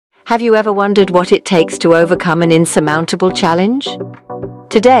Have you ever wondered what it takes to overcome an insurmountable challenge?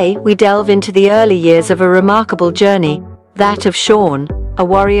 Today, we delve into the early years of a remarkable journey, that of Sean, a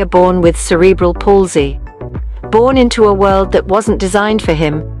warrior born with cerebral palsy. Born into a world that wasn't designed for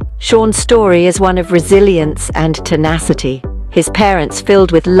him, Sean's story is one of resilience and tenacity. His parents,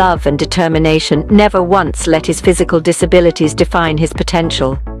 filled with love and determination, never once let his physical disabilities define his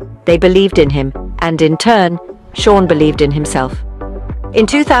potential. They believed in him, and in turn, Sean believed in himself. In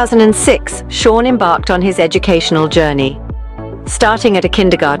 2006, Sean embarked on his educational journey. Starting at a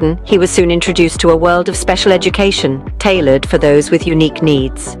kindergarten, he was soon introduced to a world of special education, tailored for those with unique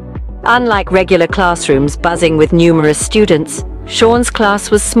needs. Unlike regular classrooms buzzing with numerous students, Sean's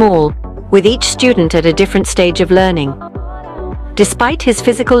class was small, with each student at a different stage of learning. Despite his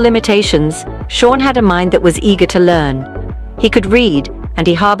physical limitations, Sean had a mind that was eager to learn. He could read, and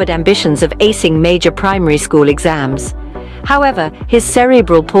he harbored ambitions of acing major primary school exams. However, his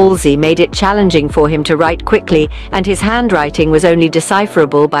cerebral palsy made it challenging for him to write quickly, and his handwriting was only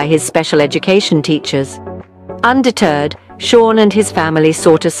decipherable by his special education teachers. Undeterred, Sean and his family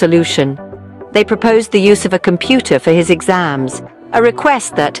sought a solution. They proposed the use of a computer for his exams, a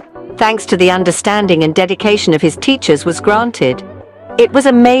request that, thanks to the understanding and dedication of his teachers, was granted. It was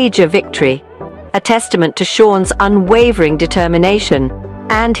a major victory, a testament to Sean's unwavering determination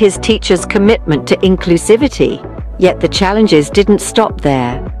and his teachers' commitment to inclusivity. Yet the challenges didn't stop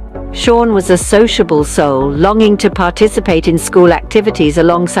there. Sean was a sociable soul, longing to participate in school activities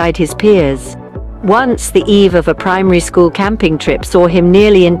alongside his peers. Once, the eve of a primary school camping trip saw him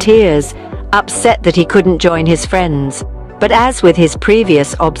nearly in tears, upset that he couldn't join his friends. But as with his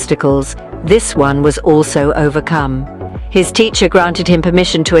previous obstacles, this one was also overcome. His teacher granted him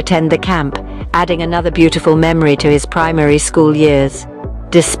permission to attend the camp, adding another beautiful memory to his primary school years.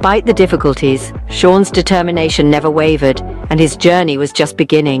 Despite the difficulties, Sean's determination never wavered, and his journey was just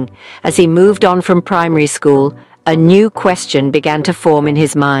beginning. As he moved on from primary school, a new question began to form in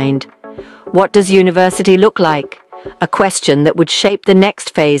his mind. What does university look like? A question that would shape the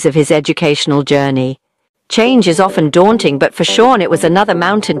next phase of his educational journey. Change is often daunting, but for Sean it was another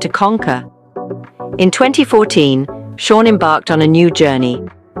mountain to conquer. In 2014, Sean embarked on a new journey.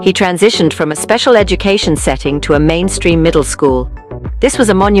 He transitioned from a special education setting to a mainstream middle school. This was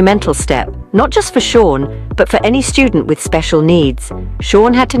a monumental step, not just for Sean, but for any student with special needs.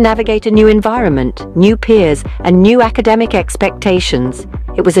 Sean had to navigate a new environment, new peers, and new academic expectations.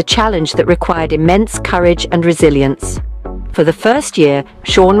 It was a challenge that required immense courage and resilience. For the first year,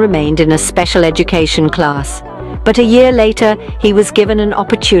 Sean remained in a special education class. But a year later, he was given an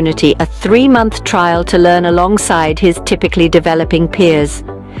opportunity, a 3-month trial to learn alongside his typically developing peers.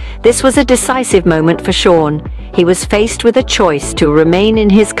 This was a decisive moment for Sean. He was faced with a choice to remain in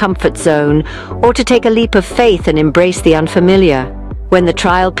his comfort zone or to take a leap of faith and embrace the unfamiliar. When the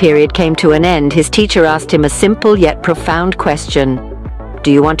trial period came to an end, his teacher asked him a simple yet profound question.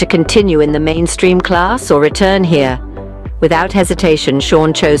 Do you want to continue in the mainstream class or return here? Without hesitation,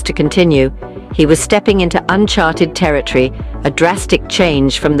 Sean chose to continue. He was stepping into uncharted territory, a drastic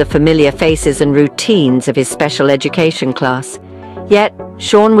change from the familiar faces and routines of his special education class. Yet,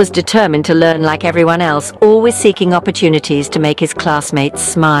 Sean was determined to learn like everyone else, always seeking opportunities to make his classmates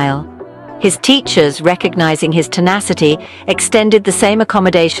smile. His teachers, recognizing his tenacity, extended the same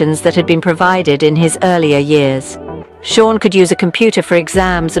accommodations that had been provided in his earlier years. Sean could use a computer for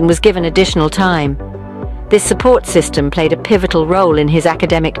exams and was given additional time. This support system played a pivotal role in his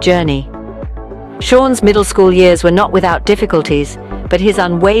academic journey. Sean's middle school years were not without difficulties, but his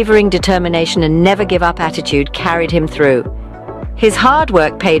unwavering determination and never-give-up attitude carried him through. His hard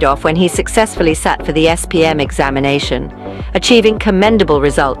work paid off when he successfully sat for the SPM examination, achieving commendable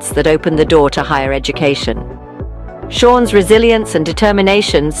results that opened the door to higher education. Sean's resilience and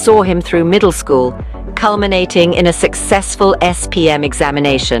determination saw him through middle school, culminating in a successful SPM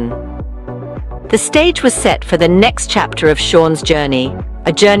examination. The stage was set for the next chapter of Sean's journey,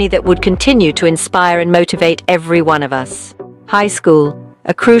 a journey that would continue to inspire and motivate every one of us. High school,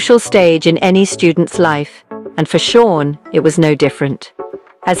 a crucial stage in any student's life, and for Sean, it was no different.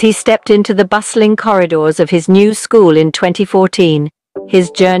 As he stepped into the bustling corridors of his new school in 2014, his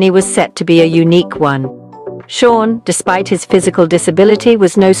journey was set to be a unique one. Sean, despite his physical disability,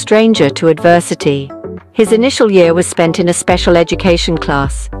 was no stranger to adversity. His initial year was spent in a special education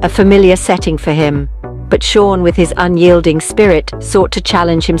class, a familiar setting for him. But Sean, with his unyielding spirit, sought to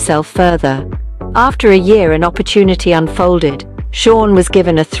challenge himself further. After a year, an opportunity unfolded. Sean was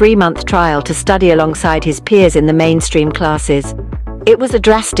given a 3-month trial to study alongside his peers in the mainstream classes. It was a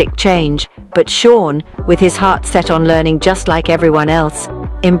drastic change, but Sean, with his heart set on learning just like everyone else,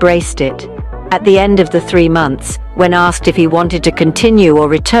 embraced it. At the end of the 3 months, when asked if he wanted to continue or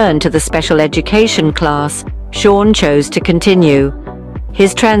return to the special education class, Sean chose to continue.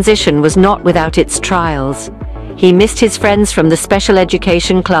 His transition was not without its trials. He missed his friends from the special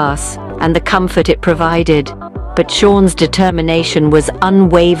education class and the comfort it provided. But Sean's determination was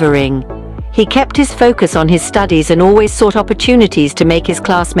unwavering. He kept his focus on his studies and always sought opportunities to make his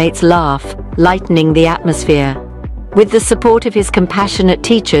classmates laugh, lightening the atmosphere. With the support of his compassionate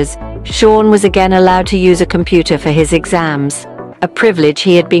teachers, Sean was again allowed to use a computer for his exams, a privilege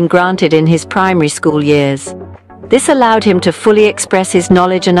he had been granted in his primary school years. This allowed him to fully express his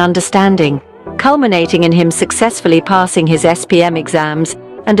knowledge and understanding, culminating in him successfully passing his SPM exams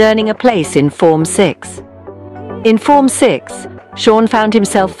and earning a place in Form 6. In Form 6, Sean found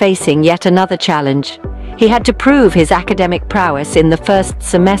himself facing yet another challenge. He had to prove his academic prowess in the first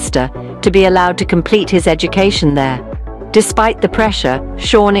semester to be allowed to complete his education there. Despite the pressure,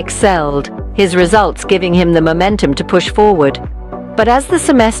 Sean excelled, his results giving him the momentum to push forward. But as the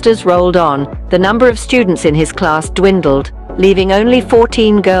semesters rolled on, the number of students in his class dwindled, leaving only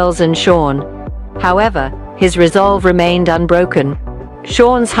 14 girls and Sean. However, his resolve remained unbroken.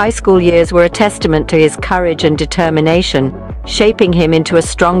 Sean's high school years were a testament to his courage and determination, shaping him into a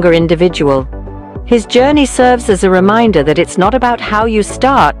stronger individual. His journey serves as a reminder that it's not about how you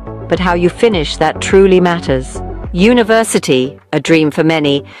start, but how you finish that truly matters. University, a dream for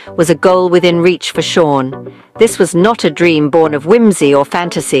many, was a goal within reach for Sean. This was not a dream born of whimsy or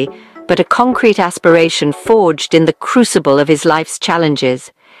fantasy, but a concrete aspiration forged in the crucible of his life's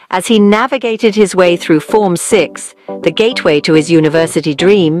challenges. As he navigated his way through Form 6, the gateway to his university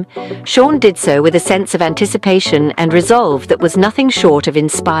dream, Sean did so with a sense of anticipation and resolve that was nothing short of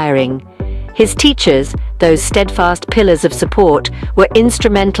inspiring. His teachers, those steadfast pillars of support, were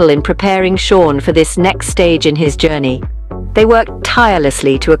instrumental in preparing Sean for this next stage in his journey. They worked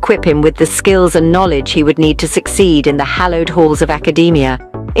tirelessly to equip him with the skills and knowledge he would need to succeed in the hallowed halls of academia.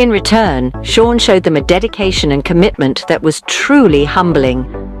 In return, Sean showed them a dedication and commitment that was truly humbling.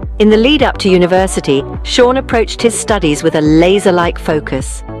 In the lead-up to university, Sean approached his studies with a laser-like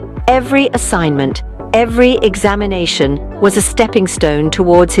focus. Every assignment, every examination was a stepping stone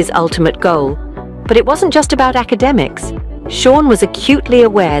towards his ultimate goal. But it wasn't just about academics. Sean was acutely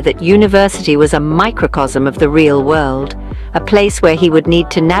aware that university was a microcosm of the real world, a place where he would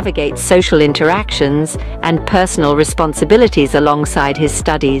need to navigate social interactions and personal responsibilities alongside his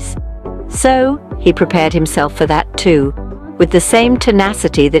studies. So, he prepared himself for that too, with the same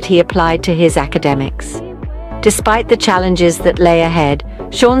tenacity that he applied to his academics. Despite the challenges that lay ahead,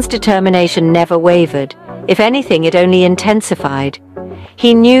 Sean's determination never wavered. If anything, it only intensified.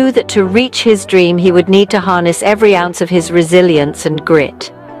 He knew that to reach his dream, he would need to harness every ounce of his resilience and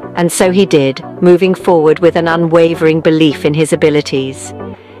grit. And so he did, moving forward with an unwavering belief in his abilities.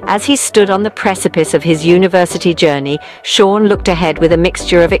 As he stood on the precipice of his university journey, Sean looked ahead with a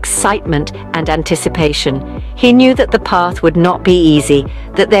mixture of excitement and anticipation. He knew that the path would not be easy,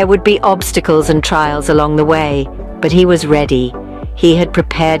 that there would be obstacles and trials along the way, but he was ready. He had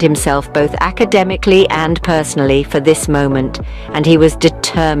prepared himself both academically and personally for this moment, and he was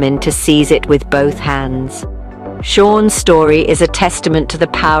determined to seize it with both hands. Sean's story is a testament to the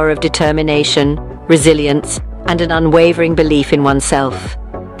power of determination, resilience, and an unwavering belief in oneself.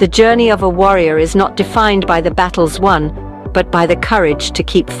 The journey of a warrior is not defined by the battles won, but by the courage to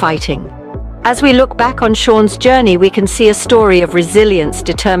keep fighting. As we look back on Sean's journey, we can see a story of resilience,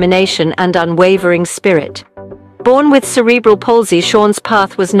 determination, and unwavering spirit. Born with cerebral palsy, Sean's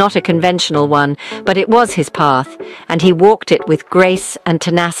path was not a conventional one, but it was his path, and he walked it with grace and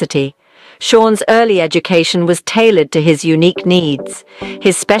tenacity. Sean's early education was tailored to his unique needs.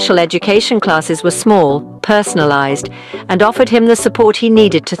 His special education classes were small, personalized, and offered him the support he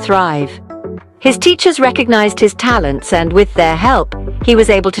needed to thrive. His teachers recognized his talents, and with their help, he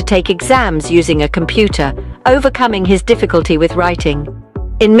was able to take exams using a computer, overcoming his difficulty with writing.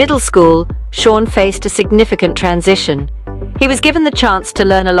 In middle school, Sean faced a significant transition. He was given the chance to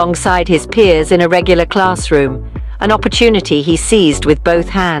learn alongside his peers in a regular classroom, an opportunity he seized with both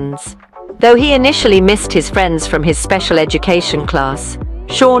hands. Though he initially missed his friends from his special education class,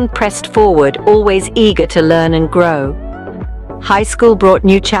 Sean pressed forward, always eager to learn and grow. High school brought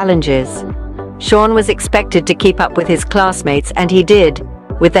new challenges. Sean was expected to keep up with his classmates, and he did,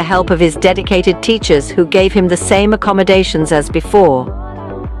 with the help of his dedicated teachers who gave him the same accommodations as before.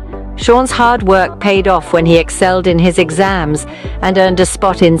 Sean's hard work paid off when he excelled in his exams and earned a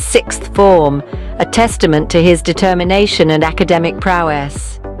spot in 6th form, a testament to his determination and academic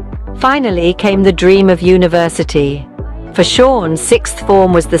prowess. Finally came the dream of university. For Sean, 6th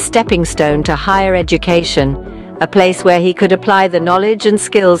form was the stepping stone to higher education, a place where he could apply the knowledge and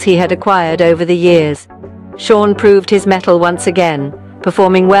skills he had acquired over the years. Sean proved his mettle once again,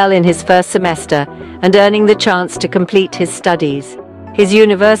 performing well in his first semester and earning the chance to complete his studies. His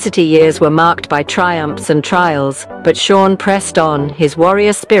university years were marked by triumphs and trials, but Sean pressed on, his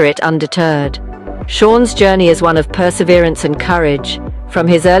warrior spirit undeterred. Sean's journey is one of perseverance and courage. From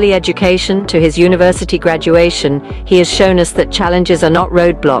his early education to his university graduation, he has shown us that challenges are not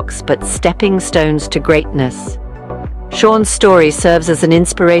roadblocks, but stepping stones to greatness. Sean's story serves as an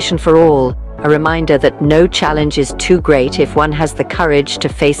inspiration for all, a reminder that no challenge is too great if one has the courage to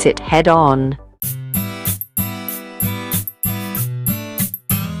face it head-on.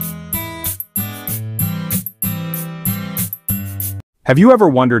 Have you ever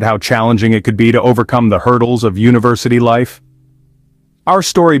wondered how challenging it could be to overcome the hurdles of university life? Our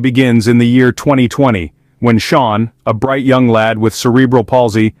story begins in the year 2020, when Sean, a bright young lad with cerebral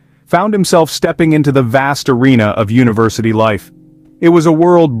palsy, found himself stepping into the vast arena of university life. It was a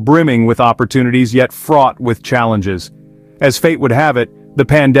world brimming with opportunities yet fraught with challenges. As fate would have it, the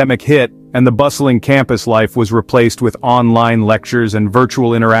pandemic hit, and the bustling campus life was replaced with online lectures and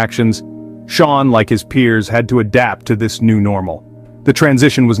virtual interactions. Sean, like his peers, had to adapt to this new normal. The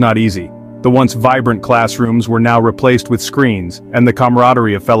transition was not easy. The once vibrant classrooms were now replaced with screens, and the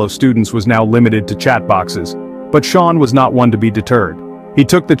camaraderie of fellow students was now limited to chat boxes. But Sean was not one to be deterred. He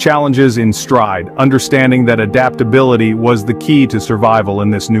took the challenges in stride, understanding that adaptability was the key to survival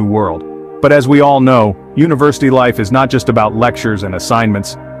in this new world. But as we all know, university life is not just about lectures and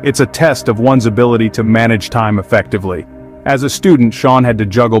assignments, it's a test of one's ability to manage time effectively. As a student, Sean had to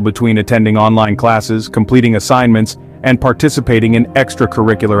juggle between attending online classes, completing assignments, and participating in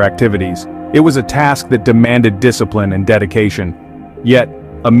extracurricular activities. It was a task that demanded discipline and dedication. Yet,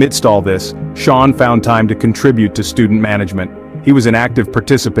 amidst all this, Sean found time to contribute to student management. He was an active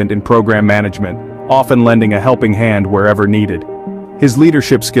participant in program management, often lending a helping hand wherever needed. His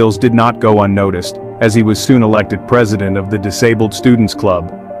leadership skills did not go unnoticed, as he was soon elected president of the Disabled Students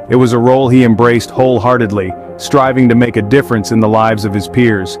Club. It was a role he embraced wholeheartedly, striving to make a difference in the lives of his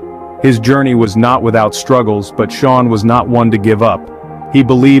peers. His journey was not without struggles, but Sean was not one to give up. He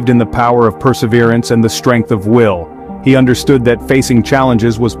believed in the power of perseverance and the strength of will. He understood that facing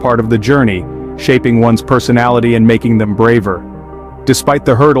challenges was part of the journey, shaping one's personality and making them braver. Despite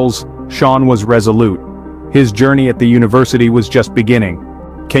the hurdles, Sean was resolute. His journey at the university was just beginning.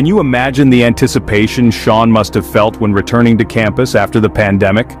 Can you imagine the anticipation Sean must have felt when returning to campus after the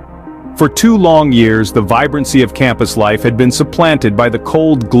pandemic? For 2 long years, the vibrancy of campus life had been supplanted by the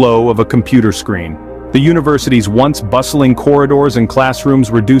cold glow of a computer screen. The university's once bustling corridors and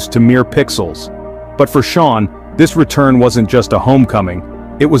classrooms reduced to mere pixels. But for Sean, this return wasn't just a homecoming,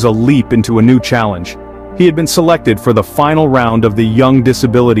 it was a leap into a new challenge. He had been selected for the final round of the Young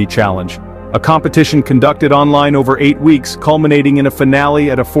Disability Challenge, a competition conducted online over 8 weeks, culminating in a finale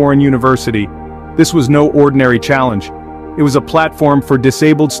at a foreign university. This was no ordinary challenge. It was a platform for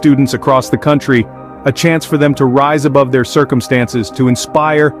disabled students across the country, a chance for them to rise above their circumstances, to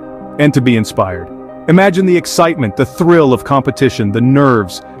inspire, and to be inspired. Imagine the excitement, the thrill of competition, the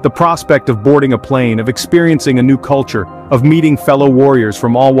nerves, the prospect of boarding a plane, of experiencing a new culture, of meeting fellow warriors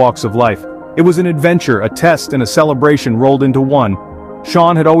from all walks of life. It was an adventure, a test, and a celebration rolled into one.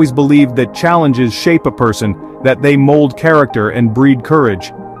 Sean had always believed that challenges shape a person, that they mold character and breed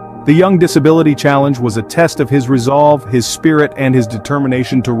courage. The Young Disability Challenge was a test of his resolve, his spirit, and his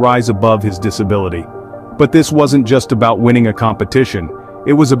determination to rise above his disability. But this wasn't just about winning a competition.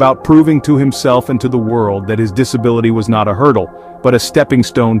 It was about proving to himself and to the world that his disability was not a hurdle, but a stepping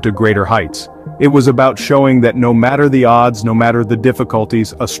stone to greater heights. It was about showing that no matter the odds, no matter the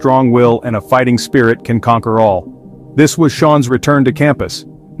difficulties, a strong will and a fighting spirit can conquer all. This was Sean's return to campus.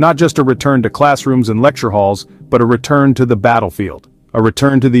 Not just a return to classrooms and lecture halls, but a return to the battlefield. A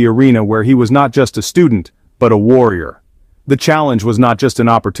return to the arena where he was not just a student, but a warrior. The challenge was not just an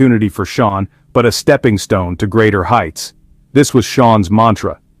opportunity for Sean, but a stepping stone to greater heights. This was Sean's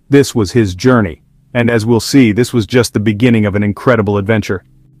mantra. This was his journey. And as we'll see, this was just the beginning of an incredible adventure.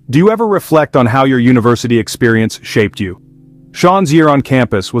 Do you ever reflect on how your university experience shaped you? Sean's year on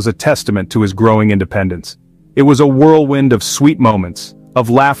campus was a testament to his growing independence. It was a whirlwind of sweet moments, of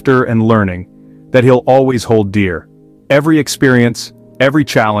laughter and learning, that he'll always hold dear. Every experience, every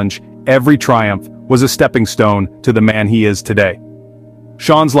challenge, every triumph was a stepping stone to the man he is today.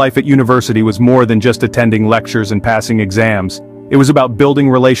 Sean's life at university was more than just attending lectures and passing exams. It was about building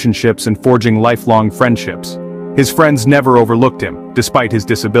relationships and forging lifelong friendships. His friends never overlooked him, despite his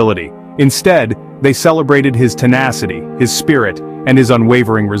disability. Instead, they celebrated his tenacity, his spirit, and his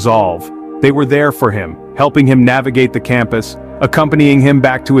unwavering resolve. They were there for him, helping him navigate the campus, accompanying him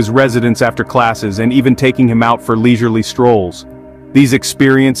back to his residence after classes, and even taking him out for leisurely strolls. These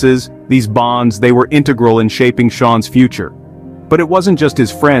experiences, these bonds, they were integral in shaping Sean's future. But it wasn't just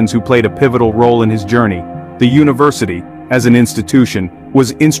his friends who played a pivotal role in his journey. The university, as an institution,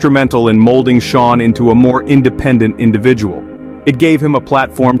 was instrumental in molding Sean into a more independent individual. It gave him a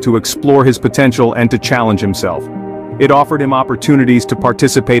platform to explore his potential and to challenge himself. It offered him opportunities to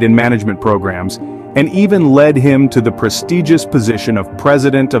participate in management programs, and even led him to the prestigious position of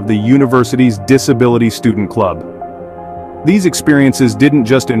president of the university's Disability Student Club. These experiences didn't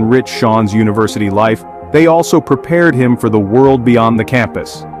just enrich Sean's university life, they also prepared him for the world beyond the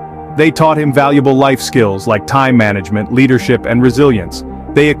campus. They taught him valuable life skills like time management, leadership, and resilience.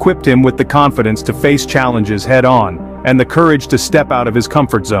 They equipped him with the confidence to face challenges head-on, and the courage to step out of his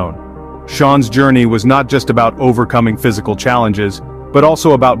comfort zone. Sean's journey was not just about overcoming physical challenges, but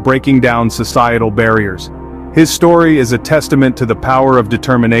also about breaking down societal barriers. His story is a testament to the power of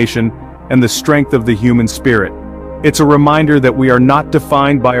determination and the strength of the human spirit. It's a reminder that we are not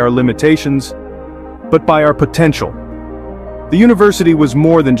defined by our limitations, but by our potential. The university was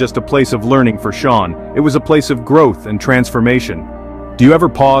more than just a place of learning for Sean, it was a place of growth and transformation. Do you ever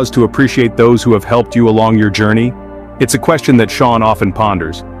pause to appreciate those who have helped you along your journey? It's a question that Sean often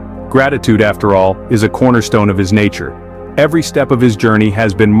ponders. Gratitude, after all, is a cornerstone of his nature. Every step of his journey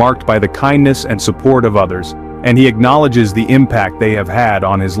has been marked by the kindness and support of others, and he acknowledges the impact they have had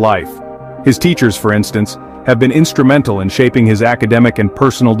on his life. His teachers, for instance, have been instrumental in shaping his academic and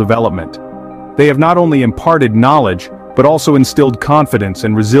personal development. They have not only imparted knowledge, but also instilled confidence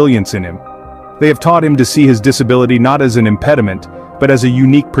and resilience in him. They have taught him to see his disability not as an impediment, but as a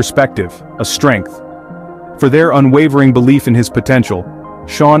unique perspective, a strength. For their unwavering belief in his potential,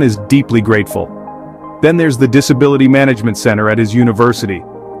 Sean is deeply grateful. Then there's the Disability Management Center at his university.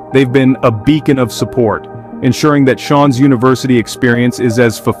 They've been a beacon of support, ensuring that Sean's university experience is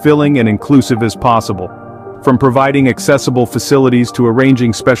as fulfilling and inclusive as possible. From providing accessible facilities to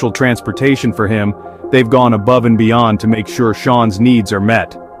arranging special transportation for him, they've gone above and beyond to make sure Sean's needs are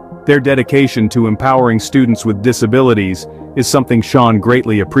met. Their dedication to empowering students with disabilities is something Sean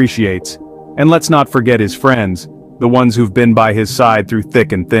greatly appreciates. And let's not forget his friends, the ones who've been by his side through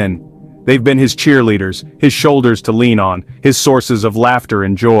thick and thin. They've been his cheerleaders, his shoulders to lean on, his sources of laughter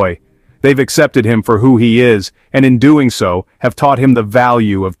and joy. They've accepted him for who he is, and in doing so, have taught him the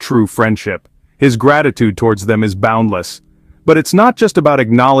value of true friendship. His gratitude towards them is boundless. But it's not just about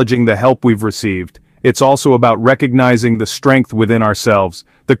acknowledging the help we've received, it's also about recognizing the strength within ourselves,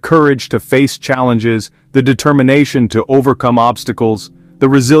 the courage to face challenges, the determination to overcome obstacles, the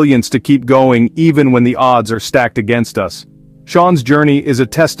resilience to keep going even when the odds are stacked against us. Sean's journey is a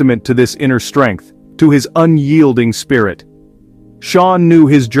testament to this inner strength, to his unyielding spirit. Sean knew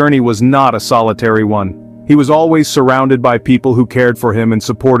his journey was not a solitary one. He was always surrounded by people who cared for him and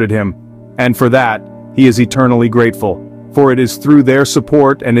supported him. And for that, he is eternally grateful. For it is through their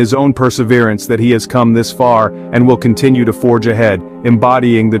support and his own perseverance that he has come this far and will continue to forge ahead,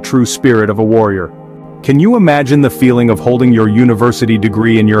 embodying the true spirit of a warrior. Can you imagine the feeling of holding your university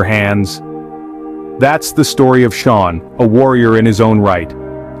degree in your hands? That's the story of Sean, a warrior in his own right.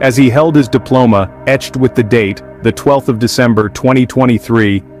 As he held his diploma, etched with the date, the 12th of December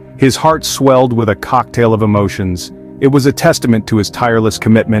 2023, his heart swelled with a cocktail of emotions. It was a testament to his tireless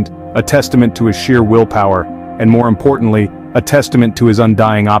commitment, a testament to his sheer willpower, and more importantly, a testament to his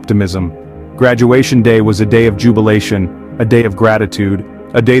undying optimism. Graduation day was a day of jubilation, a day of gratitude,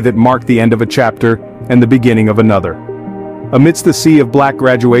 a day that marked the end of a chapter and the beginning of another. Amidst the sea of black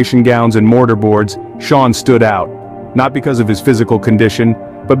graduation gowns and mortarboards, Sean stood out, not because of his physical condition,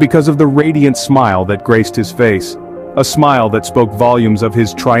 but because of the radiant smile that graced his face, a smile that spoke volumes of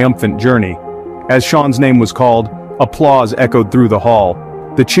his triumphant journey. As Sean's name was called, applause echoed through the hall.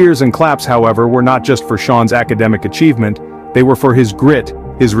 The cheers and claps, however, were not just for Sean's academic achievement, they were for his grit,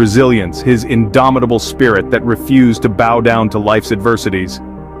 his resilience, his indomitable spirit that refused to bow down to life's adversities.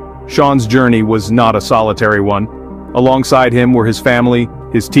 Sean's journey was not a solitary one. Alongside him were his family,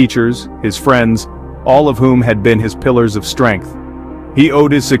 his teachers, his friends, all of whom had been his pillars of strength. He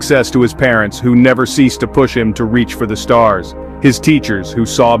owed his success to his parents, who never ceased to push him to reach for the stars, his teachers, who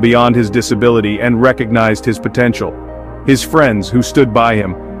saw beyond his disability and recognized his potential, his friends, who stood by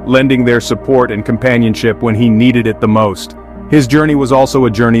him, lending their support and companionship when he needed it the most. His journey was also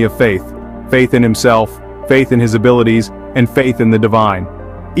a journey of faith, faith in himself, faith in his abilities, and faith in the divine.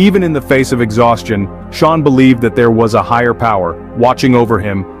 Even in the face of exhaustion, Sean believed that there was a higher power, watching over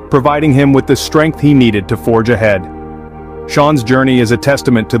him, providing him with the strength he needed to forge ahead. Sean's journey is a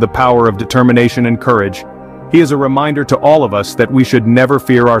testament to the power of determination and courage. He is a reminder to all of us that we should never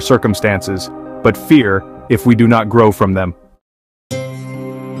fear our circumstances. but fear if we do not grow from them.